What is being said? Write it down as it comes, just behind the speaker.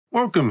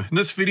Welcome. In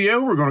this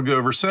video, we're going to go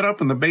over setup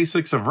and the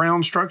basics of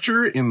round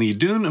structure in the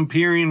DUNE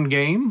Imperium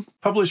game,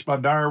 published by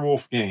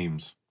Direwolf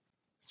Games.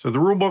 So the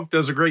rulebook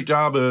does a great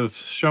job of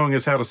showing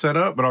us how to set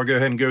up, but I'll go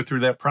ahead and go through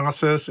that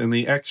process and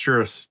the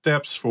extra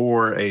steps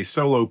for a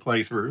solo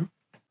playthrough.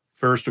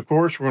 First, of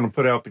course, we're going to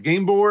put out the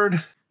game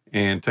board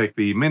and take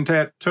the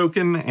Mentat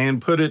token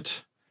and put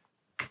it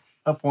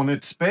up on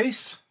its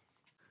space.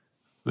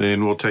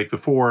 Then we'll take the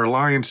 4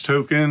 Alliance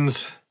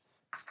tokens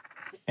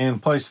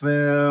and place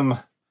them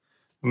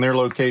in their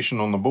location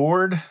on the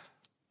board.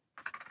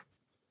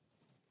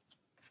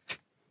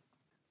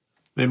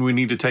 Then we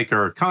need to take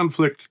our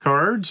conflict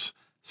cards,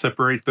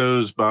 separate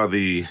those by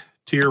the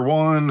tier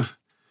 1,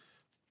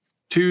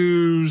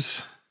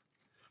 2s,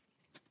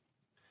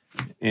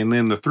 and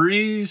then the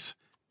 3s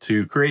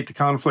to create the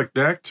conflict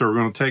deck. So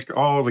we're going to take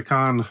all the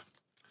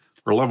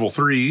level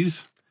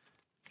 3s,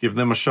 give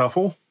them a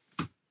shuffle.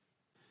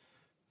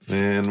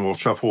 Then we'll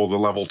shuffle the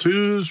level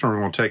 2s. We're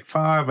going to take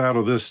 5 out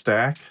of this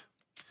stack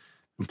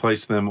and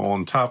place them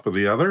on top of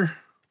the other.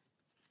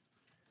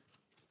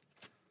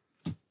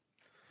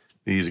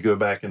 These go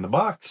back in the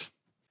box.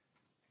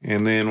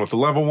 And then with the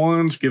level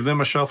 1s, give them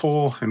a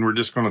shuffle, and we're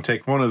just going to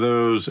take one of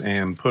those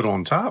and put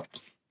on top.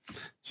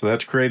 So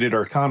that's created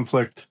our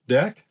conflict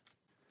deck.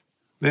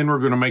 Then we're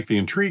going to make the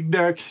intrigue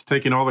deck,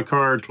 taking all the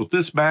cards with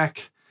this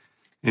back,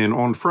 and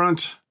on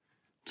front,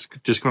 it's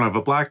just going to have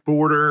a black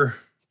border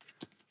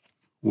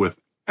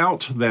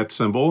without that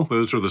symbol.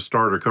 Those are the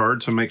starter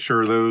cards, so make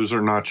sure those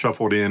are not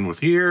shuffled in with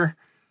here.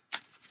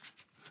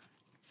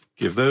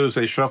 Give those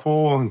a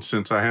shuffle, and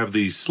since I have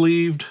these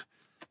sleeved,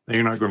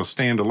 they're not going to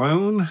stand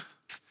alone.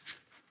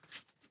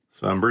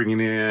 So I'm bringing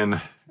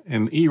in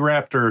an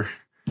E-Raptor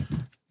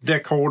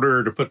deck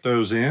holder to put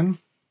those in.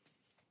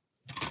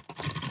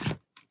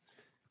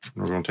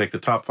 We're going to take the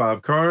top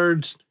 5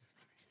 cards.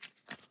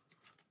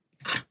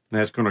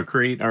 That's going to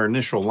create our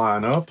initial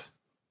lineup.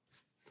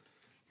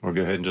 We'll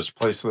go ahead and just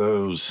place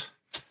those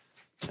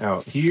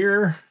out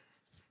here.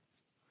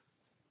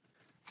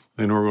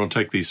 Then we're going to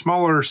take the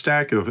smaller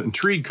stack of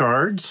intrigue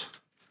cards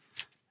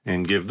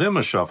and give them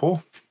a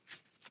shuffle.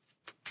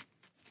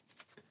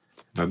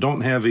 I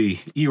don't have the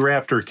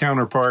E-Raptor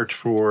counterpart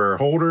for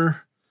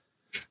holder,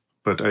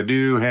 but I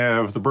do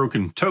have the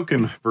broken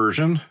token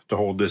version to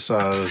hold this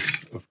size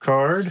of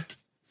card.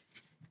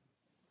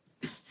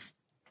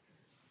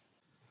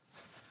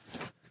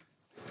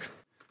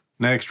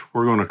 Next,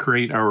 we're going to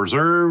create our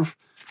reserve.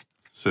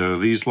 So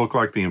these look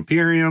like the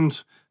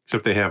Imperiums,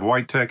 except they have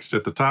white text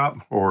at the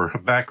top or a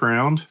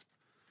background.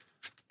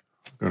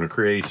 I'm going to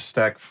create a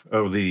stack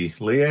of the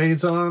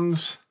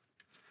liaisons.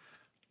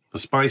 The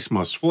spice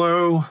must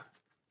flow.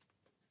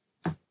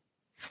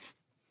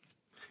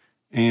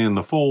 And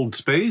the fold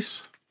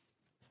space.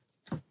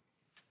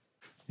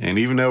 And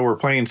even though we're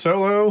playing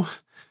solo,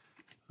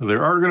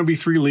 there are going to be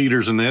 3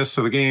 leaders in this,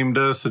 so the game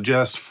does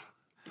suggest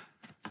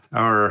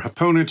our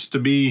opponents to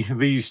be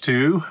these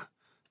 2.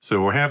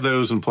 So we'll have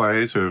those in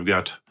play. So we've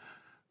got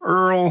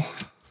Earl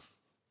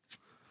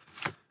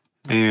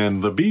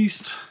and the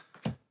Beast.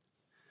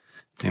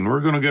 And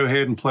we're going to go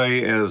ahead and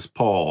play as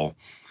Paul.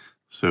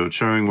 So it's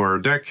showing where our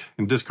deck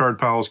and discard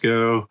piles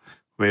go.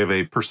 We have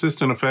a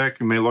persistent effect.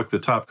 You may look the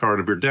top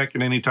card of your deck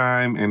at any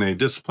time, and a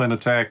discipline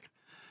attack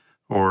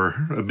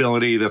or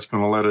ability that's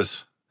going to let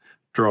us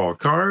draw a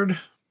card.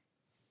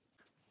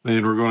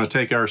 Then we're going to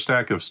take our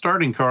stack of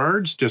starting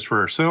cards just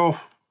for ourselves.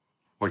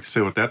 Like I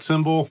say, with that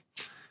symbol,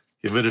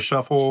 give it a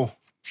shuffle.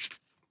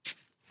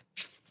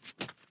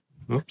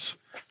 Oops.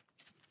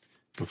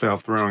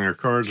 Without throwing our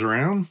cards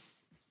around.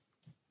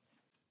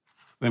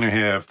 Then I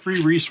have 3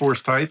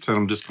 resource types that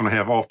I'm just going to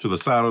have off to the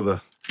side of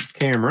the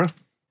camera.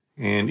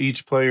 And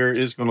each player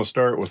is going to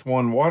start with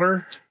 1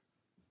 water.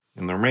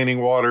 And the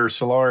remaining water,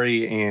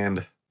 Solari,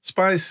 and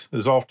Spice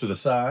is off to the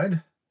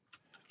side.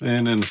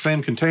 And in the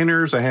same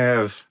containers, I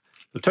have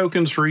the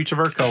tokens for each of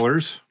our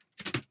colors.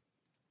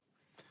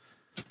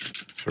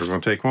 So we're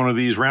going to take one of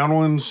these round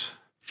ones,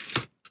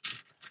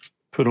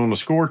 put on the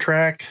score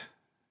track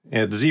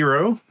at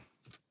 0.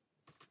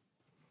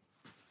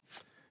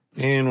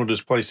 And we'll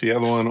just place the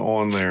other one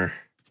on their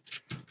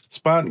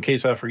spot in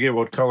case I forget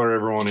what color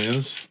everyone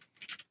is.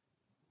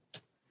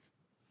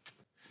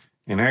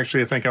 And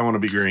actually, I think I want to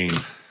be green.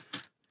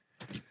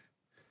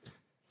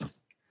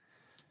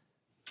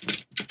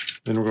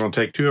 Then we're going to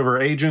take 2 of our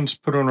agents,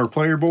 put on our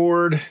player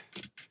board,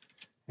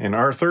 and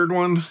our 3rd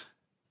one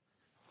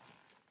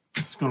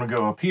is going to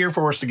go up here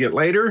for us to get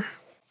later.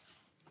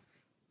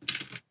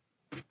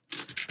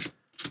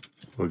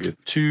 We'll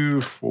get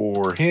 2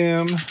 for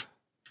him,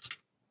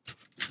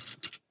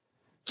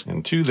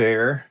 and 2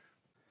 there.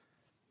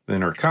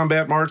 Then our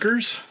combat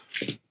markers,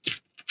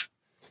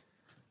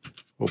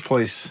 we'll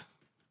place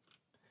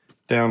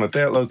down at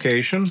that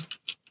location.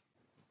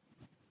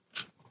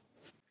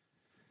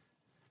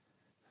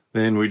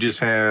 Then we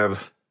just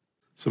have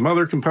some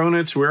other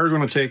components. We are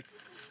going to take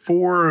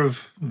 4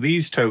 of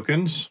these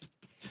tokens,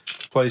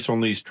 place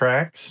on these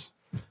tracks.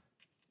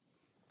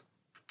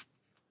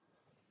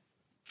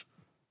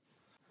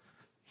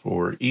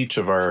 For each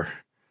of our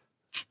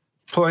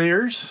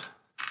players.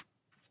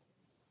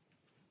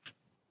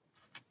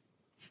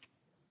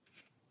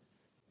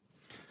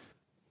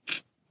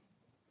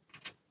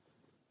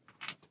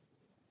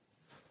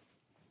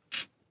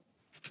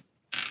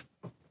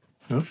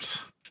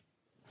 Oops.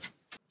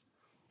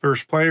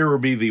 First player will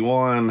be the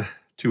one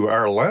to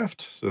our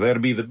left, so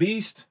that'll be the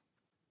beast.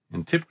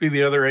 And typically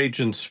the other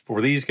agents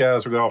for these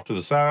guys will go off to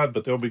the side,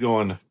 but they'll be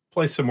going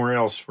play somewhere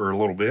else for a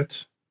little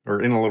bit,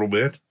 or in a little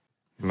bit.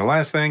 And the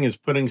last thing is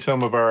putting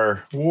some of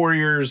our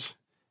warriors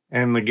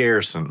and the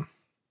garrison.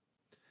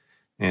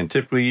 And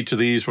typically each of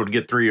these would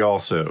get 3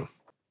 also.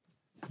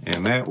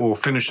 And that will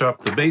finish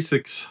up the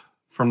basics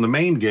from the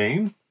main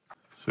game.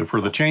 So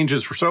for the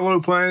changes for solo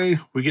play,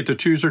 we get to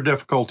choose our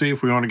difficulty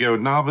if we want to go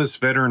novice,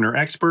 veteran, or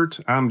expert.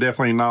 I'm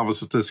definitely a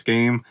novice at this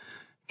game.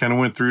 Kind of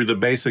went through the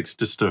basics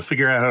just to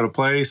figure out how to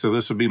play. So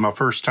this will be my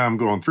first time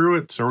going through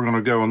it. So we're going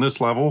to go on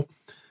this level.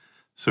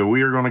 So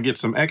we are going to get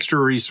some extra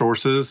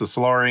resources, a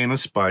Solari and a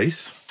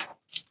Spice.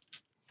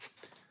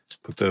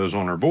 Put those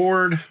on our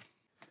board.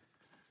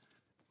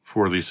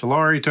 For the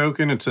Solari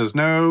token, it says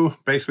no.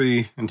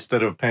 Basically,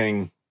 instead of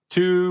paying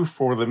 2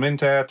 for the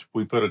Mentat,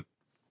 we put a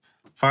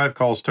 5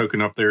 calls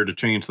token up there to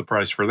change the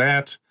price for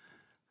that.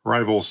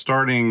 Rivals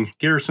starting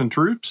garrison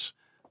troops,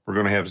 we're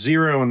going to have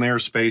 0 in their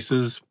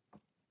spaces.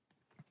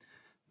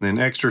 Then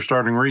extra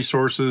starting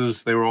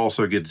resources, they will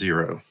also get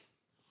 0.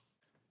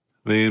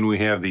 Then we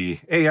have the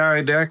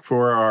AI deck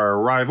for our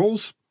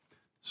rivals.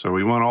 So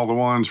we want all the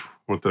ones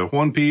with the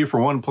 1P for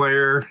 1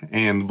 player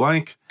and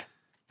blank.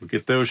 We'll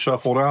get those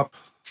shuffled up.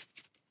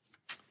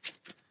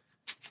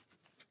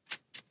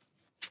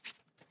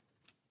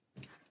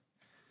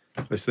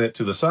 Place that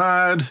to the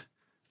side.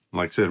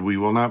 Like I said, we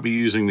will not be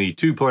using the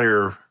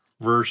 2-player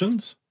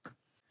versions.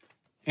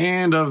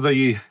 And of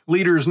the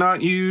leaders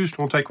not used,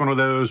 we'll take one of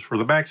those for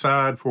the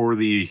backside for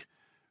the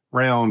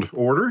round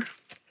order.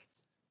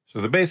 So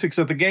the basics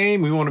of the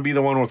game, we want to be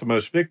the one with the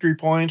most victory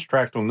points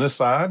tracked on this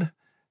side.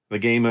 The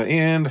game will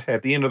end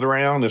at the end of the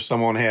round if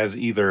someone has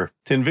either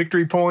 10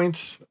 victory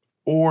points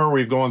or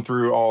we've gone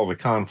through all the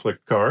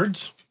conflict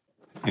cards.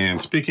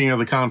 And speaking of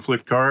the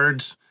conflict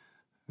cards,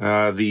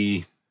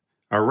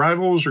 our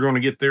rivals are going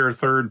to get their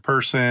 3rd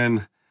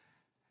person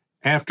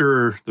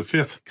after the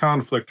 5th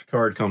conflict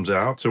card comes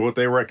out. So what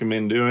they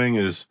recommend doing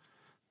is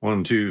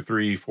 1, 2,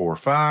 3, 4,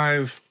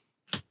 5.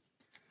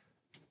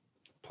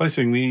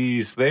 Placing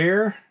these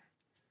there.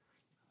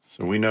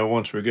 So we know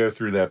once we go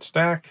through that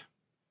stack,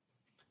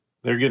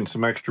 they're getting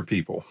some extra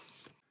people.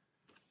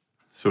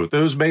 So with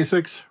those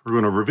basics, we're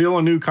going to reveal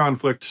a new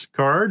conflict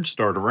card,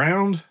 start a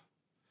round.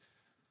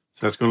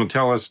 So that's going to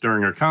tell us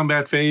during our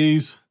combat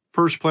phase,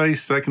 1st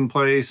place, 2nd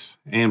place,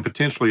 and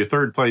potentially a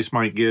 3rd place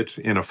might get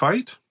in a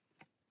fight.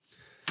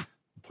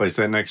 Place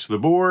that next to the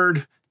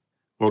board.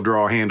 We'll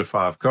draw a hand of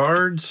 5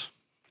 cards.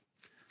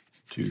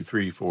 2,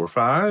 3, 4,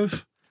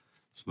 5.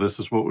 So this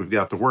is what we've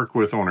got to work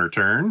with on our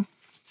turn.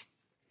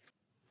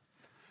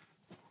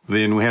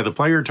 Then we have the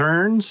player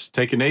turns,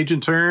 take an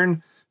agent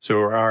turn.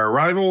 So our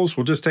rivals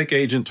will just take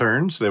agent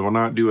turns. They will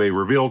not do a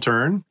reveal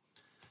turn.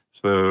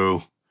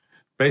 So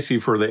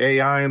basically for the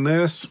AI in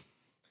this,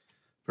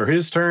 for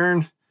his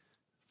turn,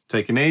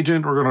 take an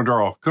agent, we're going to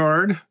draw a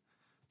card.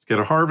 Let's get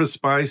a harvest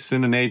spice,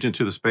 send an agent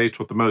to the space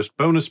with the most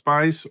bonus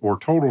spice or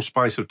total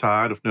spice of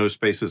tide. If no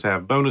spaces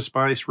have bonus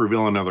spice,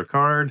 reveal another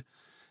card.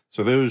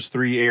 So those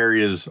 3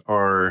 areas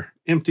are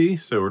empty.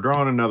 So we're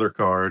drawing another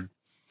card.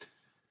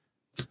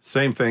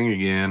 Same thing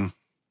again.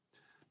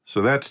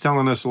 So that's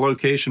telling us the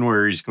location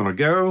where he's going to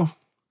go.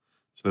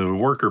 So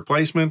worker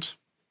placement.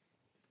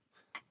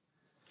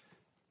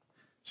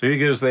 So he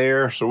goes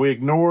there. So we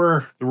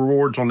ignore the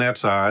rewards on that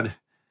side.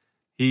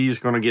 He's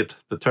going to get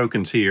the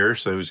tokens here.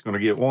 So he's going to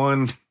get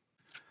 1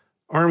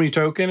 army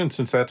token. And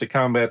since that's a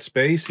combat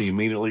space, he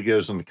immediately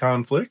goes into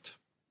conflict.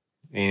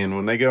 And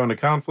when they go into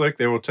conflict,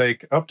 they will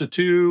take up to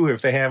 2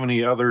 if they have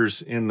any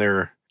others in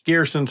their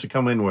garrisons to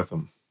come in with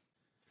them.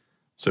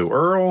 So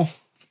Earl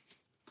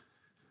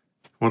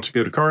wants to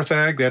go to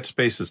Carthage. That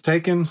space is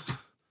taken.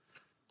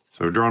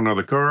 So draw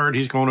another card.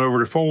 He's going over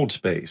to fold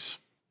space.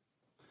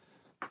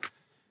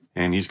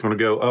 And he's going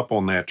to go up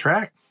on that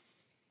track.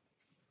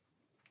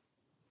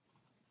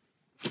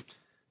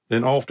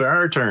 Then off to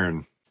our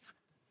turn.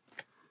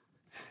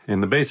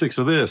 And the basics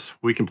of this,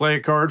 we can play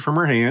a card from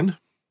our hand,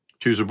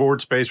 choose a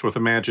board space with a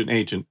matching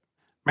agent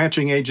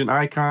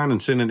icon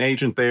and send an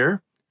agent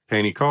there. Pay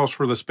any cost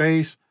for the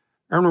space,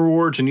 earn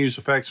rewards and use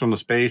effects on the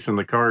space in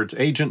the card's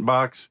agent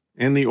box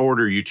in the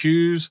order you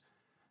choose,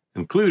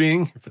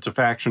 including, if it's a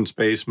faction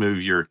space,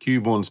 move your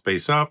cube 1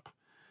 space up.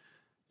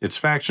 It's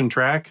faction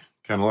track,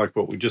 kind of like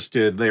what we just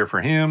did there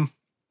for him.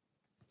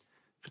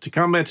 If it's a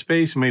combat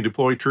space, you may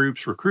deploy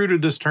troops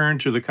recruited this turn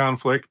to the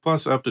conflict,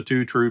 plus up to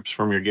 2 troops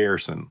from your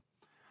garrison.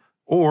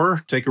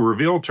 Or take a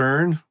reveal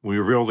turn. We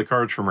reveal the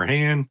cards from our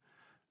hand,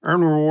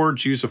 earn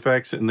rewards, use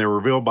effects in their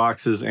reveal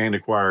boxes, and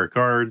acquire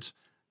cards.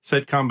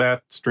 Set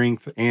combat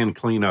strength and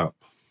clean up.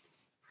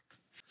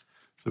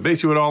 So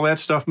basically what all that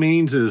stuff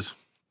means is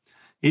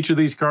each of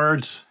these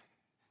cards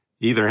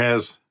either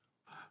has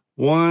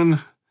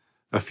 1,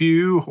 a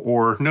few,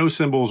 or no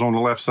symbols on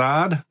the left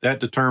side. That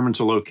determines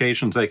the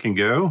locations they can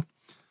go.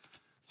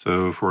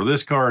 So for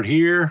this card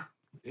here,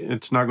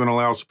 it's not going to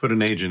allow us to put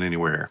an agent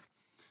anywhere.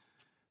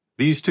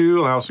 These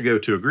 2 allow us to go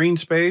to a green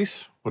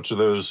space, which are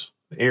those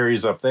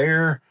areas up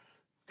there.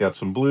 Got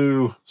some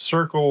blue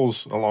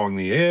circles along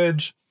the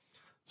edge,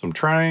 some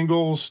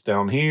triangles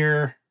down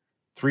here,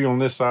 3 on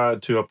this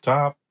side, 2 up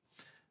top,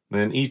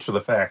 then each of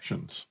the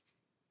factions.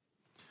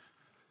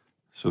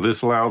 So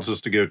this allows us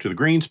to go to the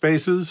green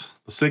spaces,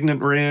 the signet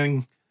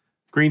ring,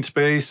 green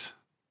space,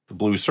 the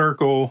blue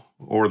circle,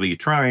 or the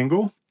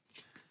triangle.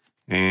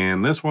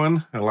 And this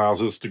one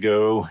allows us to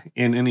go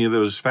in any of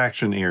those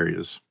faction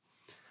areas.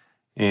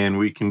 And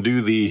we can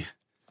do the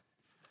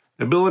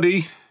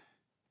ability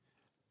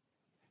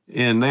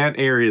in that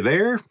area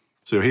there.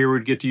 So here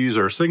we'd get to use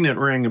our signet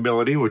ring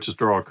ability, which is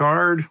draw a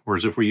card,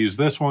 whereas if we use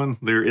this one,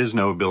 there is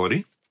no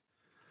ability.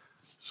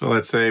 So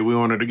let's say we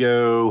wanted to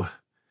go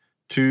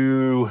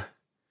to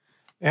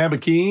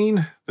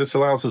Abakeen. This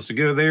allows us to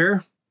go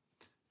there,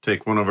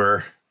 take one of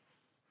our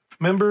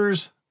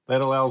members. That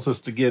allows us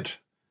to get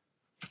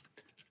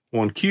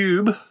 1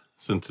 cube.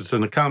 Since it's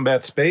in a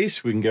combat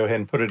space, we can go ahead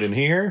and put it in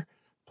here.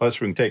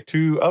 Plus we can take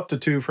up to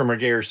two from our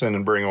garrison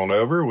and bring on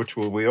over, which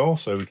we will,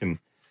 so we can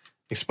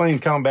explain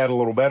combat a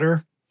little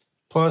better.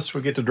 Plus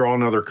we get to draw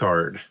another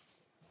card.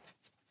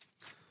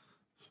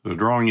 So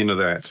drawing into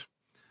that.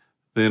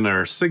 Then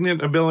our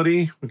signet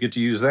ability, we get to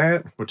use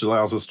that, which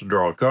allows us to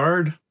draw a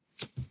card.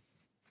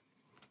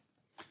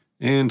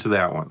 Into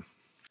that one.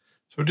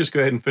 So we'll just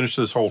go ahead and finish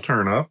this whole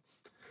turn up.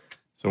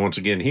 So once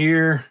again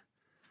here,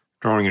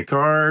 drawing a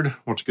card.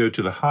 Once you go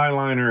to the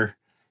highliner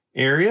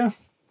area,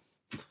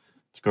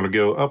 it's going to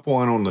go up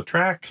 1 on the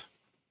track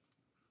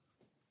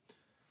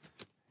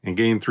and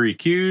gain 3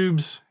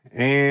 cubes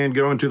and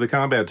go into the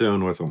combat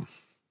zone with them.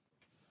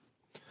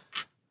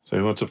 So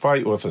he wants to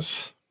fight with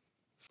us.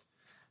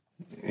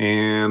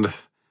 And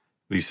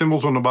the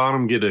symbols on the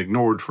bottom get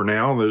ignored for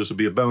now. Those will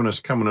be a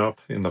bonus coming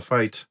up in the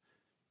fight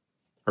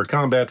or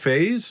combat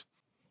phase.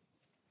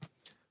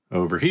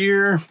 Over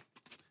here,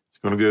 it's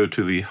going to go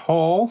to the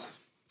hall.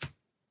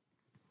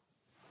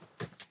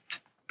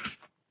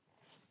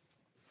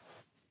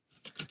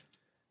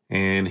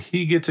 And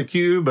he gets a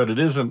cube, but it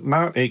isn't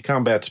not a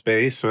combat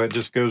space, so that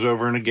just goes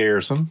over in a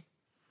garrison.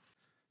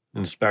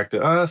 And it's back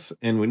to us,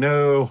 and we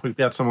know we've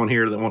got someone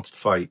here that wants to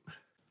fight.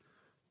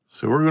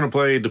 So we're going to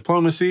play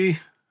diplomacy,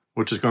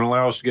 which is going to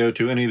allow us to go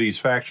to any of these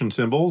faction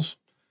symbols.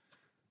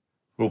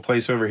 We'll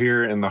place over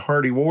here in the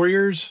Hardy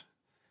Warriors.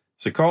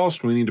 It's a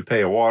cost. We need to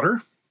pay a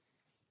water.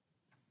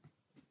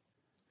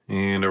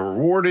 And our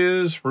reward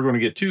is we're going to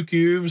get 2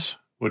 cubes,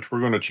 which we're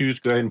going to choose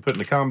to go ahead and put in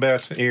the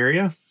combat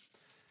area.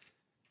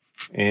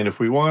 And if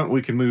we want,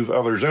 we can move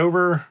others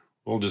over.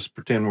 We'll just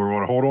pretend we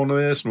want to hold on to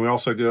this. And we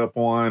also go up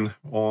 1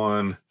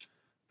 on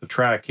the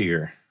track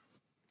here.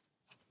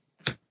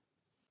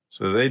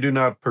 So they do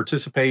not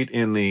participate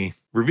in the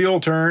reveal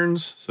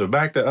turns. So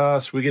back to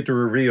us, we get to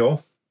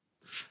reveal.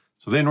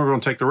 So then we're going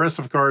to take the rest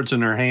of the cards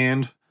in our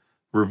hand,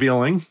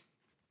 revealing.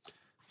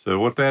 So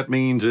what that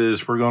means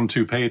is we're going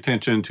to pay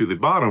attention to the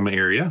bottom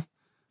area.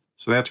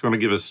 So that's going to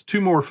give us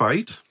 2 more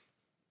fight.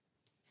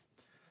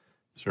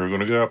 So we're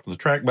going to go up the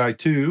track by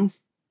 2.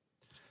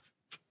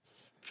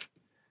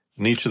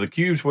 And each of the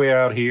cubes we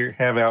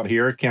have out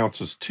here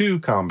counts as 2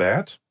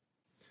 combat.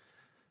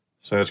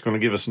 So that's going to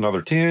give us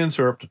another 10,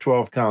 so we're up to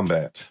 12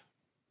 combat.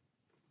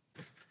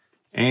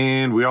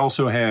 And we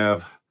also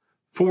have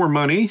 4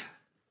 money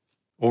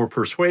or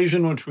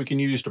persuasion, which we can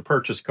use to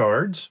purchase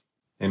cards.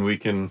 And we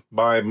can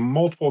buy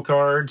multiple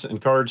cards,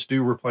 and cards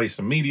do replace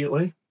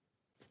immediately.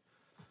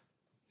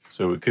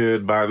 So we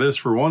could buy this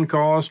for 1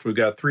 cost. We've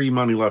got 3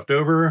 money left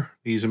over.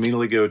 These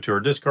immediately go to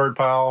our discard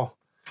pile.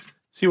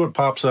 See what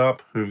pops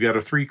up. We've got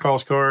a 3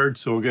 cost card,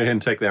 so we'll go ahead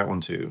and take that one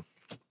too.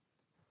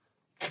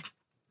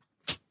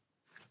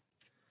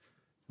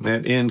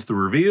 That ends the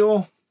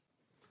reveal.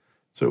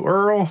 So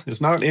Earl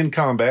is not in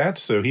combat,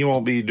 so he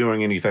won't be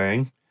doing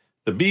anything.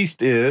 The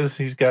Beast is.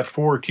 He's got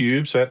 4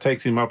 cubes, so that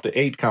takes him up to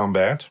 8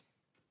 combat.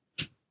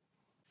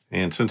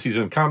 And since he's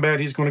in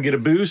combat, he's going to get a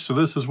boost. So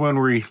this is when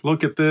we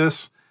look at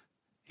this.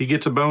 He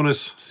gets a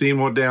bonus seeing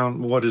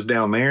what is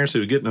down there. So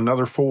he's getting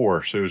another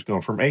 4. So he's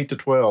going from 8 to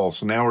 12.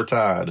 So now we're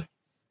tied.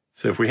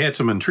 So if we had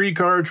some intrigue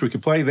cards, we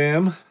could play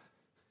them.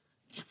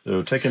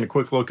 So taking a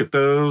quick look at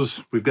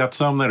those, we've got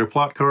some that are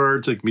plot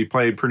cards that can be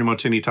played pretty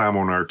much any time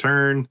on our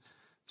turn.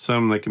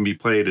 Some that can be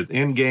played at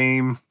end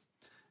game,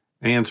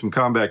 and some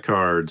combat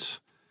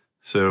cards.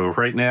 So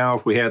right now,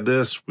 if we had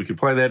this, we could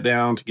play that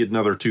down to get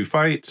another 2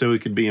 fight, so we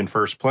could be in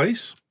first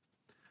place.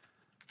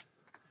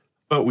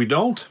 But we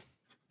don't.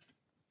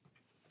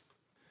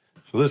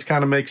 So this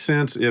kind of makes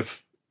sense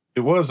if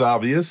it was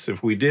obvious.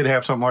 If we did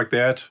have something like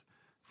that,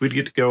 we'd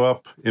get to go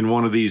up in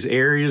one of these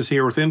areas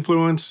here with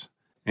influence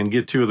and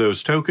get 2 of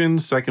those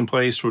tokens. Second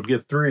place would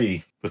get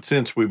 3. But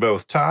since we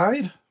both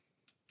tied,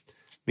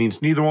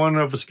 means neither one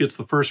of us gets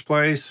the first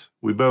place.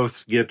 We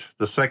both get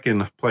the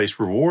second place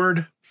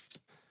reward.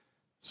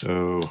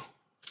 So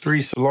 3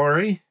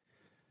 Solari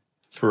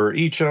for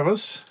each of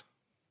us.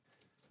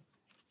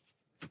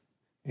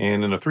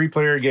 And in a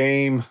 3-player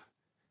game,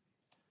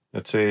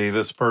 let's say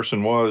this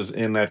person was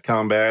in that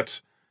combat.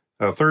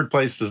 Third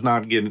place does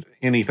not get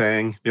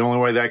anything. The only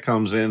way that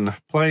comes in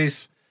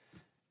place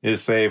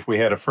is, say, if we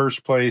had a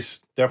first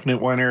place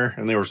definite winner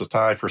and there was a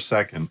tie for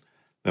second,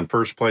 then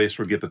first place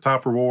would get the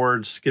top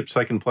reward, skip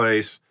second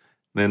place,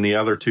 then the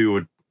other two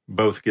would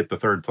both get the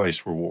third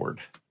place reward.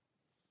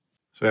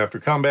 So after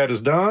combat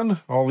is done,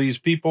 all these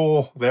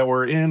people that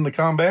were in the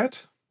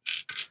combat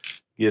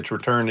gets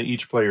returned to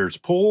each player's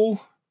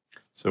pool.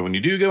 So when you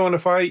do go in a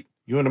fight,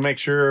 you want to make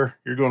sure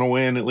you're going to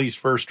win at least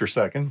first or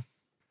second.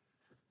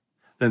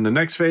 Then the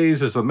next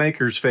phase is the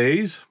Maker's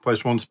phase.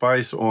 Place 1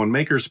 spice on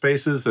Maker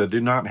spaces that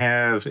do not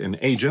have an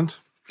agent.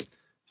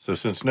 So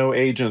since no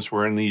agents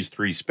were in these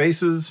 3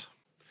 spaces,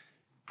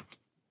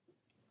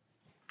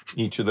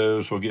 each of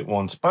those will get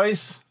 1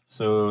 spice.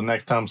 So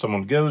next time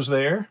someone goes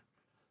there,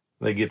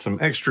 they get some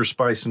extra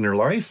spice in their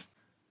life.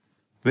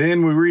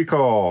 Then we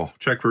recall,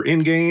 check for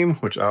in-game,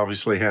 which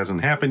obviously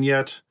hasn't happened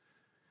yet.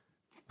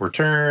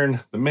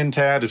 Return the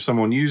Mentat if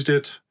someone used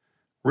it.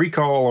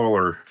 Recall all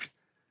our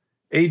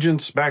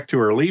agents back to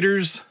our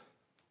leaders.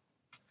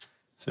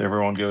 So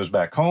everyone goes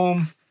back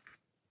home.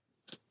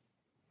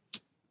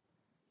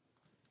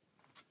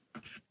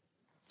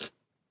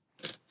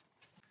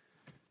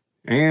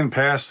 And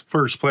pass the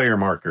first player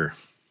marker.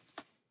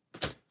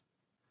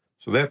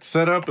 So that's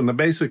set up and the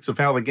basics of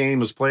how the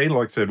game is played.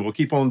 Like I said, we'll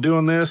keep on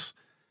doing this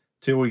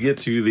till we get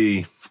to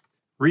the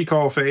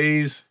recall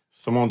phase.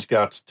 Someone's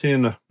got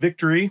 10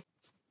 victory.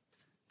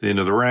 At the end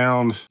of the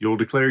round, you'll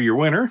declare your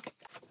winner.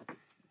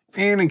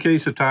 And in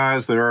case of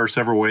ties, there are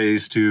several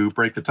ways to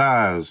break the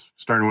ties,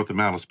 starting with the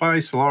amount of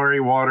spice,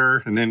 Solari,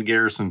 water, and then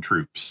garrison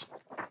troops.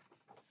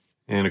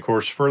 And of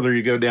course, further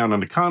you go down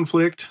into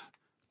conflict,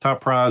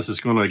 top prize is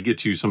going to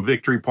get you some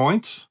victory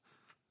points,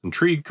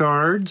 intrigue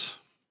cards.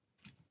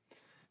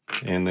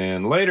 And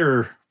then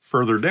later,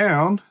 further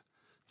down,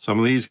 some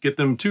of these get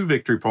them 2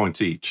 victory points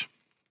each.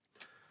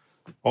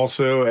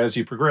 Also, as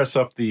you progress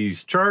up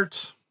these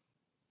charts,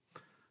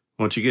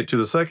 once you get to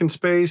the second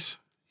space,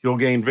 you'll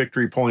gain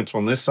victory points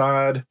on this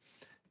side.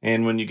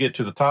 And when you get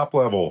to the top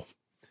level,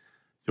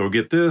 you'll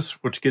get this,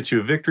 which gets you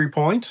a victory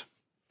point.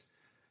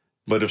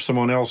 But if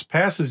someone else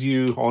passes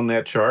you on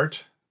that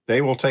chart,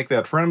 they will take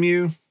that from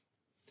you.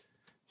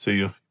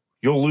 So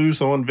you'll lose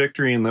the 1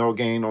 victory and they'll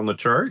gain on the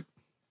chart.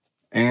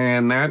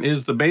 And that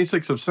is the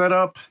basics of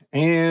setup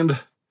and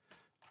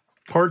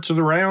parts of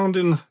the round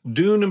in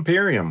DUNE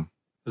Imperium.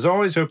 As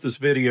always, hope this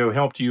video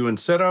helped you in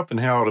setup and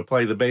how to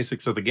play the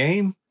basics of the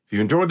game. If you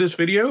enjoyed this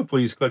video,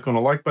 please click on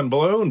the like button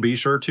below and be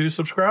sure to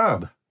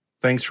subscribe.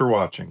 Thanks for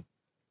watching.